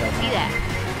 See that?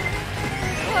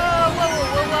 Whoa, whoa,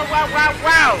 whoa, whoa, whoa, wow, wow,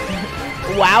 wow.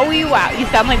 Wowie wow. You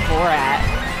sound like Borat.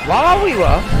 Wow, we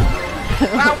were.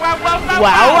 Wow, wow, wow, wow,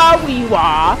 Wow wowee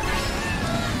wah.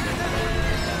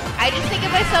 I just think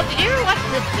of myself, did you ever watch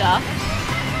The Duck?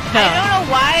 I don't know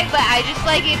why, but I just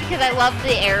like it because I love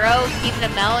the arrow, Stephen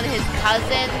Amell and his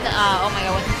cousin. Oh my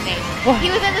god, what's his name? What? He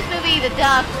was in this movie, The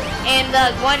Duck, and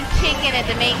the one chick in it,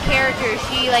 the main character,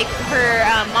 she like her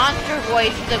monster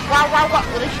voice. She's like wow wow wow.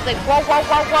 She's like whoa whoa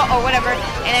whoa whoa or whatever.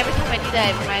 And every time I do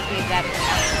that, it reminds me of that.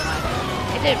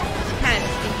 It's kind of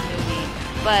a stupid movie,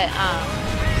 but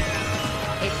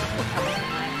it's coming to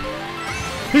mind.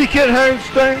 He can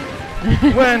handstand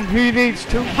when he needs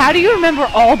to. How do you remember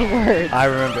all the words? I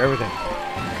remember everything.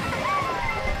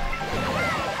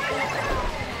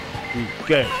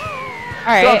 Okay. All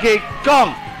right. Donkey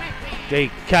Kong.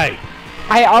 DK.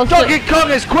 I also Donkey Kong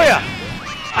is queer.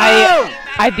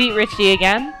 I beat Richie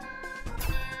again.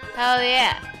 Hell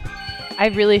yeah. I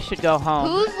really should go home.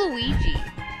 Who's Luigi?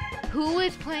 Who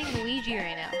is playing Luigi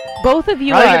right now? Both of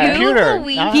you I like are. a computer.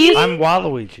 Luigi? He's I'm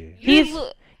Waluigi. he's Same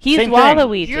thing.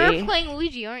 Waluigi. You're playing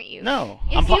Luigi, aren't you? No,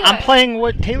 Yes, you I'm are. playing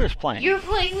what Taylor's playing. You're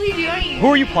playing Luigi, aren't you? Who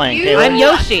are you playing, You Taylor? I'm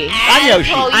Yoshi. I'm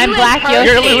Yoshi. asshole. I'm You Black Yoshi.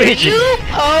 You're impersonator. Luigi. You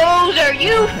poser.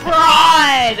 You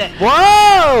fraud.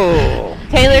 Whoa!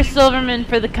 Taylor Silverman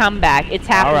for the comeback. It's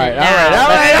happening Alright, now. alright,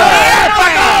 Let's alright, go.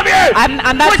 fuck all of you!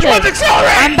 I'm about Which to. one's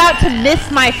accelerate? I'm about to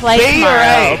miss my flight B or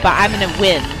tomorrow, A? but I'm gonna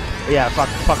win. Yeah, fuck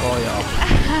all y'all.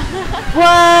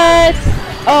 What?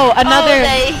 Oh, another Oh, the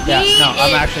heat Yeah, no,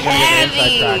 I'm is actually gonna get the inside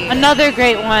heavy. track. another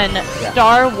great one.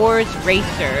 Star Wars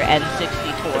Racer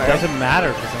N64. It doesn't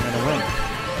matter because I'm gonna win.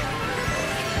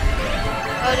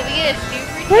 Oh, did we get a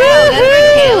super Woo-hoo!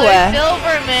 tail? That's for Taylor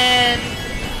Silverman.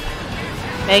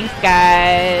 Thanks,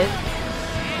 guys.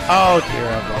 Oh dear,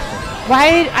 I've lost it.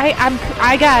 Why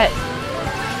I got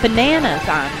bananas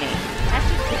on me. That's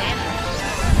just bananas.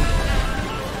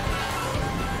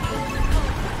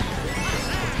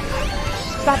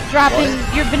 Stop dropping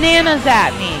your bananas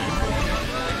at me.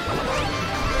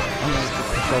 I'm gonna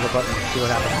just control the button and see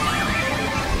what happens.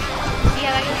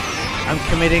 Yeah, that goes. I'm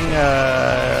committing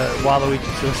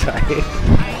Waluigi suicide.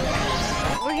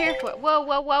 We're here for it. Whoa,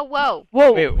 whoa, whoa, whoa.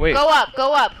 Whoa. Wait. Go up,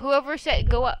 go up. Whoever said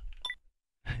go up.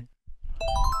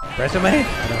 Resume? I don't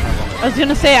have one. I was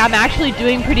gonna say I'm actually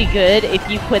doing pretty good. If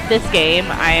you quit this game,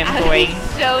 I am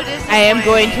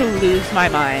going to lose my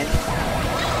mind.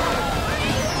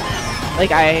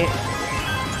 Like I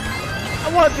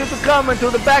want you to come into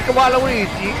the back of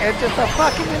Waluigi and just a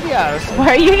fucking idiot.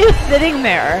 Why are you just sitting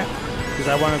there? Because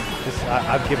I want to just,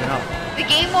 I've given up. The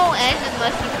game won't end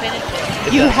unless you finish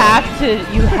it. You have to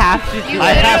do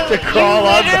I have to crawl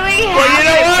up. Well, you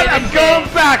know what? I'm going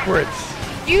backwards.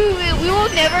 We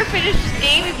will never finish this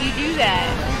game if you do that.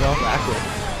 I'm going backwards.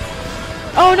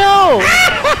 Oh no!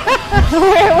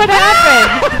 What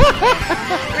happened?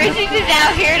 Richie's just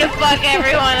out here to fuck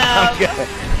everyone up.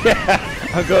 Yeah,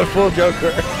 I'm going full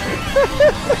Joker.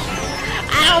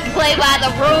 I don't play by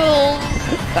the rules.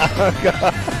 Oh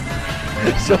god.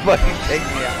 Somebody take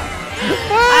me out.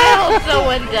 I hope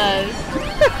someone does.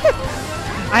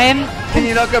 Can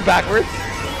you not go backwards?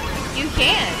 You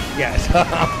can. Yes,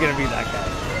 I'm gonna be that guy.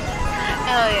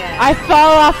 Hell yeah. I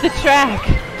fall off the track.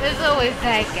 There's always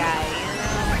that guy.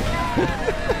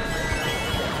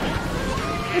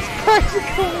 It's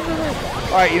practical.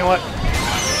 Alright, you know what?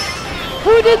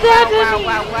 Who did that to me?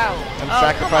 Wow. I'm Oh,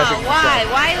 sacrificing come on.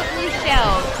 myself. Why the blue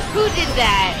shells? Who did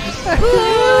that? Who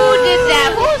did that?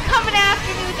 Who's coming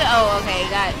after me with the... Oh, okay.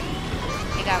 It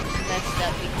got messed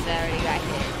up because I already got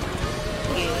hit.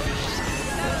 Ew.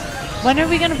 When are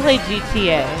we gonna play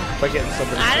GTA? By getting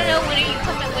somebody. I don't know. When are you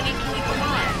coming? When can we come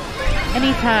on?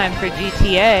 Anytime for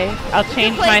GTA. I'll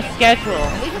change my schedule.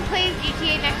 We can play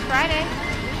GTA next Friday.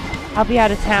 I'll be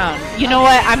out of town. You know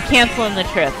what? I'm canceling the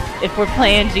trip. If we're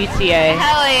playing GTA,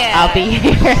 Hell yeah. I'll be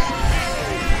here.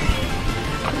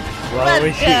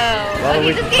 Let's go. Okay,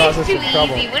 this game's causes too some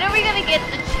trouble. easy. When are we gonna get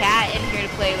the chat in here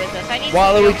to play with us? I need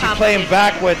Waluigi some real playing competition.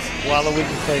 backwards.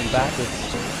 Waluigi playing backwards.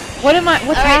 What's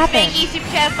Alright, happened? Spanky Super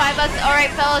Chat, $5. Alright,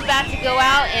 fellas, about to go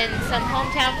out and some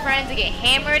hometown friends to get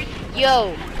hammered.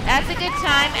 Yo, that's a good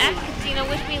time at the casino.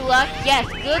 Wish me luck. Yes,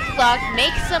 good luck.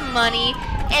 Make some money,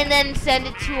 and then send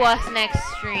it to us next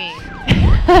stream.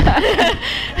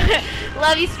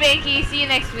 Love you, Spanky. See you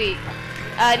next week.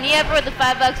 Nia for the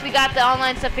 $5. We got the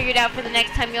online stuff figured out for the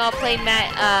next time y'all play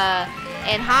Matt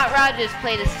and Hot Rod. Just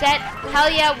play the set. Hell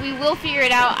yeah, we will figure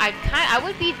it out. I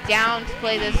would be down to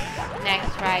play this next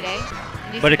Friday.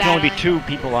 But it can only be 2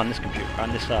 people on this computer,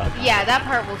 on this Yeah, that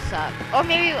part will suck. Or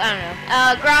maybe, I don't know.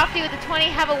 Grafty with the 20.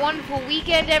 Have a wonderful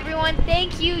weekend, everyone.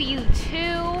 Thank you, you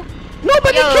too.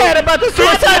 Nobody cared about the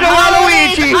suicide of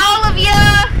Waluigi. All of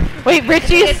ya. Wait,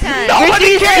 Richie's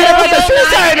Nobody cared about the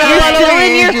suicide of You're still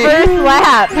in your Waluigi. first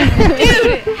lap.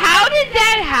 Dude, how did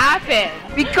that happen?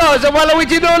 Because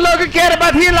Waluigi no longer cared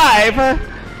about his life.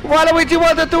 Waluigi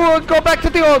wanted to go back to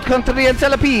the old country and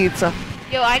sell a pizza.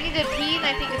 Yo, I need to pee, and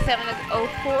I think it's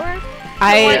 7:04. So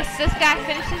I- once this guy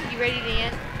finishes, you ready to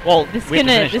end? Well, This we have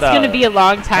to finish is the gonna be a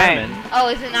long time. tournament. Oh,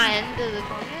 is it not end of the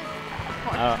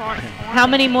tournament? How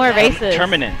many more races?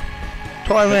 Tournament.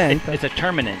 Torment. It's a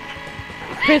tournament.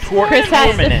 Chris has to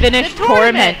Tournament. finish The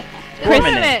Torment.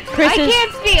 Tournament. Chris I is-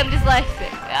 can't speak. I'm dyslexic.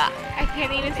 I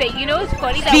can't even say. You know what's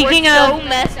funny? That Speaking we're so of-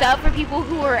 messed up for people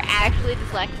who are actually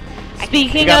dyslexic.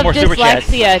 Speaking got of more super chats.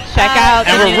 dyslexia, check out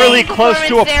And the we're new- really close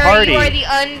to a Performance there, party. You are the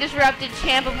undisrupted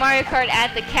champ of Mario Kart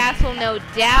at the castle, no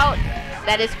doubt.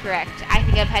 That is correct. I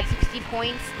think I've had 60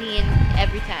 points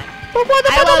every time. But what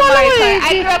I about love Mario Kart. I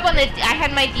Waluigi? grew up on I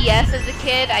had my DS as a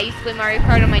kid. I used to play Mario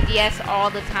Kart on my DS all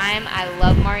the time. I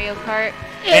love Mario Kart.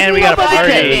 And we got a Nobody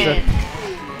party.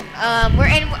 cares. We're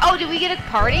in. Oh, did we get a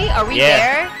party? Are we Yeah.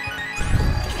 there?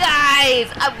 Guys,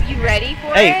 are you ready for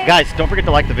it? Hey, guys, don't forget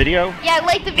to like the video. Yeah,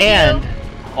 like the video. And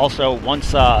also,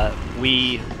 once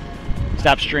we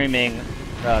stop streaming,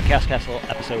 Cast Castle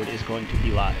episode is going to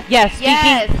be live. Yeah,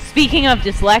 Yes. speaking of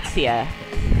dyslexia,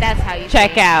 That's how you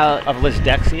check say it. out Of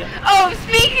Lizdexia. Oh,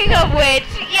 speaking of which,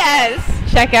 yes.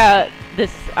 check out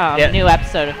this Yeah. new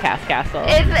episode of Cast Castle.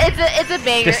 It's a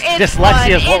banger. It's Dyslexia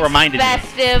fun. is what it's reminded me.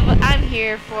 festive. I'm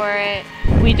here for it.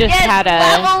 We just Yes, had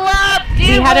level up, dude.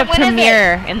 we had a When is it?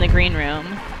 premiere in the green room.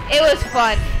 It was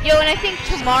fun. Yo, and I think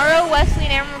tomorrow Wesley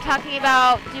and Aaron were talking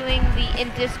about doing in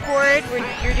Discord where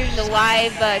you're doing the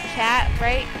live chat,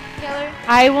 right, Taylor?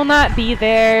 I will not be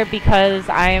there because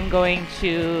I am going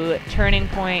to Turning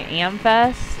Point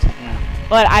Amfest,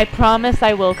 but I promise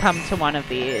I will come to one of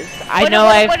these. What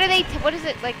are they? What is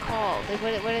it like called? Like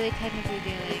what are they technically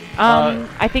doing?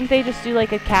 I think they just do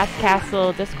like a Cast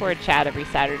Castle Discord chat every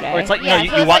Saturday. Or it's like, Yeah, no,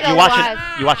 so you, it's like a live.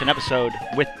 you watch an episode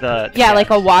with the yeah, like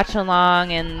a cast. watch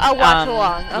along and A watch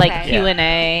along, like okay.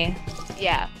 Q&A.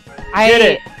 Yeah. Get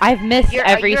it. I've missed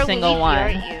every you're single Luigi, one.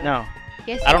 aren't you? No,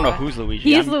 Yes, I don't you know are. who's Luigi.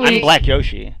 He's I'm Luigi. Black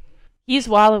Yoshi. He's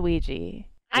Waluigi.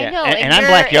 I Yeah, know, and I'm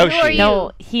you're- Black and who Yoshi. are you?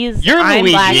 No, he's You're I'm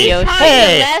Luigi. Black Yoshi. He's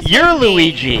Hey, mess with you're me.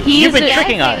 Luigi. He's You've been a-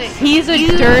 tricking us. He's a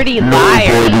dirty liar.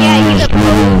 Yeah, he's a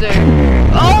poser.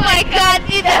 Oh my god,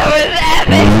 dude, that was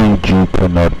epic. Luigi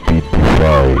cannot be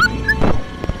defined.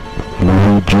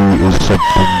 Luigi is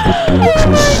something that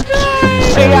exists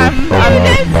inside of our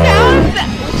minds. Sounds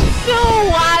so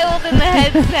wild in the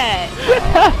headset.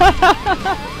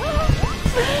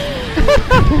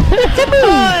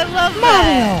 Oh, I love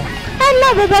that. I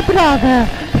love it, my brother.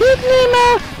 Hit me,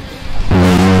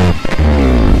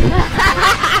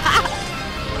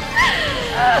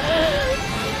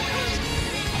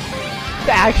 It's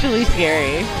actually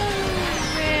scary.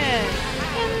 Man.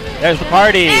 There's the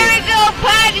party. Here we go,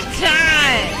 party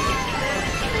time.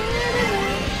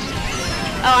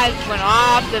 Oh, I just went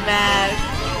off the map.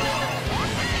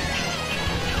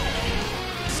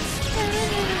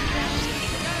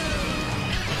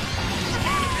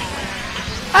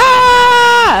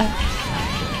 Ah!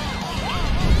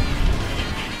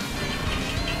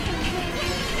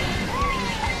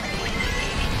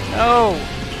 No.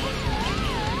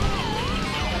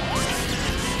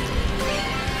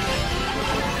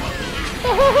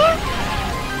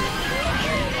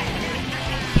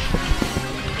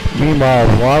 Meanwhile,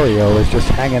 Wario is just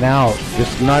hanging out,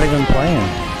 just not even playing.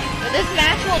 But this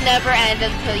match will never end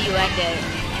until you end it.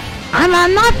 And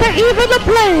I'm not even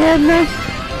playing.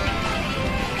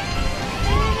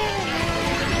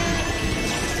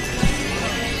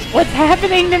 What's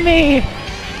happening to me?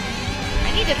 I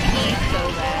need to pee so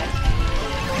bad.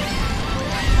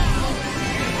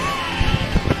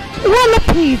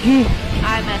 Waluigi.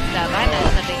 I messed up. I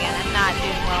messed up again. I'm not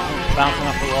doing well. on this Bouncing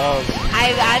match. off the walls.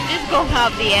 I'm just going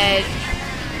off the edge.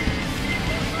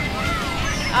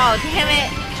 Oh, damn it.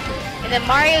 And then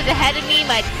Mario's ahead of me,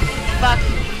 my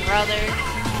fucking brother.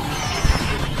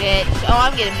 Bitch. Oh,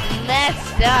 I'm getting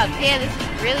messed up. Damn, this is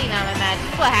really not my match.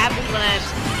 This is what happens when I'm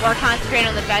more concentrated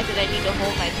on the fact that I need to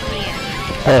hold my pee in.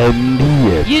 And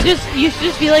yet, You should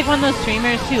just be like one of those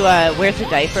streamers who wears a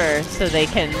diaper so they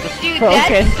can just Dude, focus.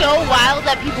 that's so wild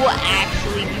that people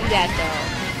actually do that though.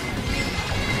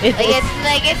 It's,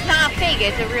 It's not fake,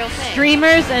 it's a real thing.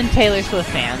 streamers and Taylor Swift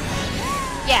fans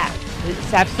Yeah.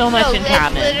 have so much No, in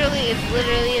common. It's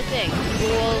literally a thing.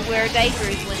 People will wear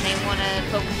diapers when they want to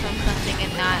focus on something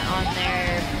and not on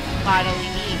their bodily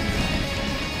needs.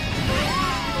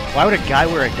 Why would a guy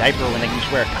wear a diaper when they can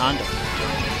just wear a condom?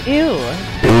 Ew,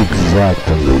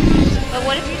 exactly. But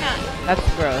what if you're not? that's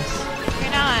gross. If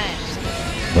you're not?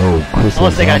 No, Chris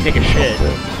Unless is they gotta on take a shit.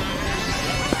 something.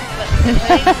 But,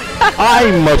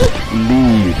 I must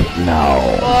leave now.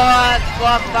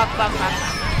 fuck.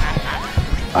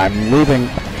 I'm leaving.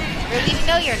 You're leaving?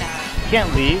 No, you're not.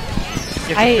 can't leave.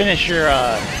 You have to finish your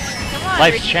Come on,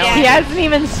 life's Richie, challenge. He hasn't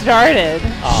even started.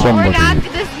 We're not.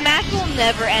 This match will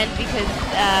never end because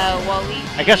well,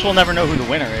 I guess we'll never know who the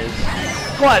winner is.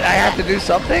 What? I have to do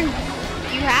something?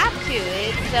 You have to.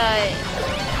 It's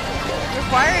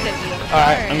required of you.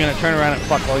 Alright, I'm gonna turn around and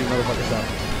fuck all you motherfuckers up.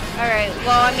 Alright,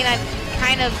 well, I mean, I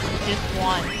kind of just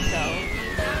won,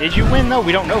 so. Did you win though?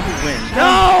 We don't know who wins.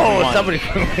 No! Who won. Somebody.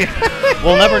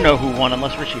 We'll never know who won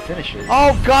unless Richie finishes.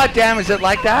 Oh goddamn! Is it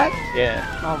like that? Yeah.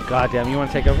 Oh goddamn! You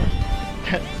want to take over?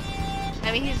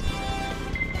 I mean,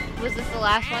 was this the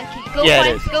last one? Can you go Yeah,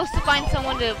 find, it is. go to find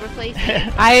someone to replace you. This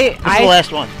is the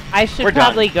last one. I should We're done.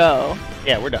 probably go.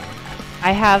 Yeah, we're done.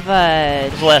 I have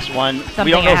This is the last one. We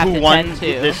something don't know I have who to won tend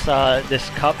to. this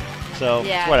cup, so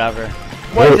Yeah. whatever.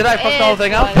 Wait, did I fuck the whole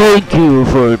thing up? Thank you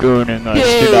for joining us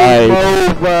tonight.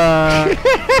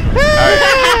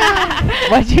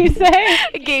 What'd you say?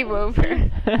 Game over.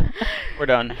 We're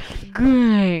done.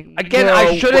 Again,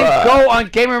 I shouldn't go on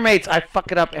Gamer Mates. I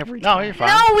fuck it up every time. No, you're fine.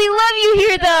 No, we love you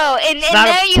here though, and not now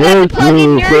a- you have to plug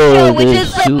in your Thank you show, for which the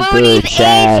is the super Booties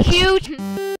chat. Age Huge